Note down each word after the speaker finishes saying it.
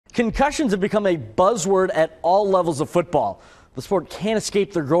Concussions have become a buzzword at all levels of football. The sport can't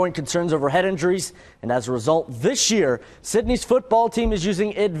escape their growing concerns over head injuries, and as a result, this year, Sidney's football team is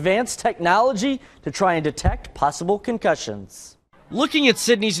using advanced technology to try and detect possible concussions. Looking at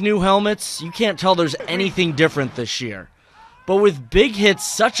Sidney's new helmets, you can't tell there's anything different this year. But with big hits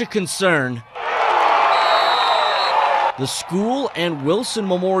such a concern, the school and Wilson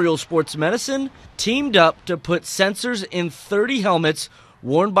Memorial Sports Medicine teamed up to put sensors in 30 helmets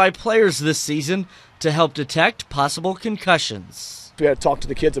worn by players this season to help detect possible concussions. We had to talk to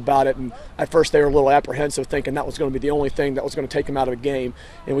the kids about it, and at first they were a little apprehensive, thinking that was going to be the only thing that was going to take them out of the game.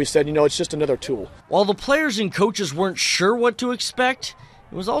 And we said, it's just another tool. While the players and coaches weren't sure what to expect,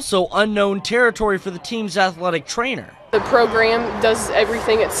 it was also unknown territory for the team's athletic trainer. The program does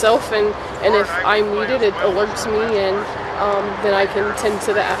everything itself, and if I need it, it alerts me, and then I can tend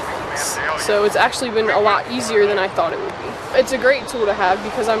to the athletes. So it's actually been a lot easier than I thought it would be. It's a great tool to have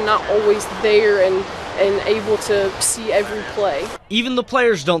because I'm not always there and able to see every play. Even the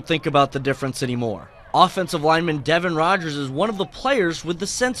players don't think about the difference anymore. Offensive lineman Devin Rogers is one of the players with the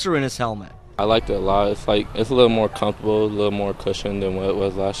sensor in his helmet. I liked it a lot. It's a little more comfortable, a little more cushioned than what it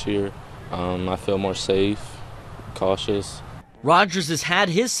was last year. I feel more safe, cautious. Rogers has had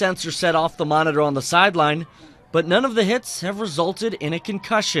his sensor set off the monitor on the sideline, but none of the hits have resulted in a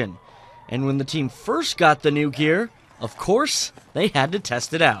concussion. And when the team first got the new gear, of course, they had to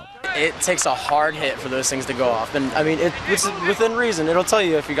test it out. It takes a hard hit for those things to go off. And I mean, it's within reason. It'll tell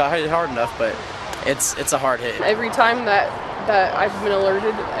you if you got hit hard enough, but it's a hard hit. Every time that I've been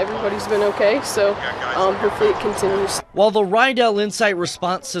alerted, everybody's been okay, so hopefully it continues. While the Riddell InSite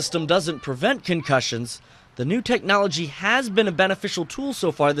response system doesn't prevent concussions, the new technology has been a beneficial tool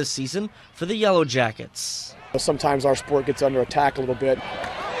so far this season for the Yellow Jackets. Sometimes our sport gets under attack a little bit.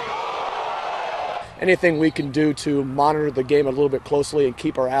 Anything we can do to monitor the game a little bit closely and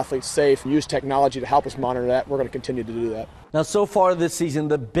keep our athletes safe, use technology to help us monitor that, we're going to continue to do that. Now, so far this season,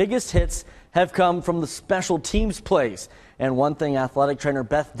 the biggest hits have come from the special teams plays. And one thing athletic trainer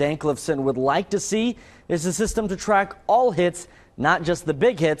Beth Danklifson would like to see is a system to track all hits, not just the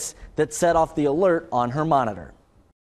big hits that set off the alert on her monitor.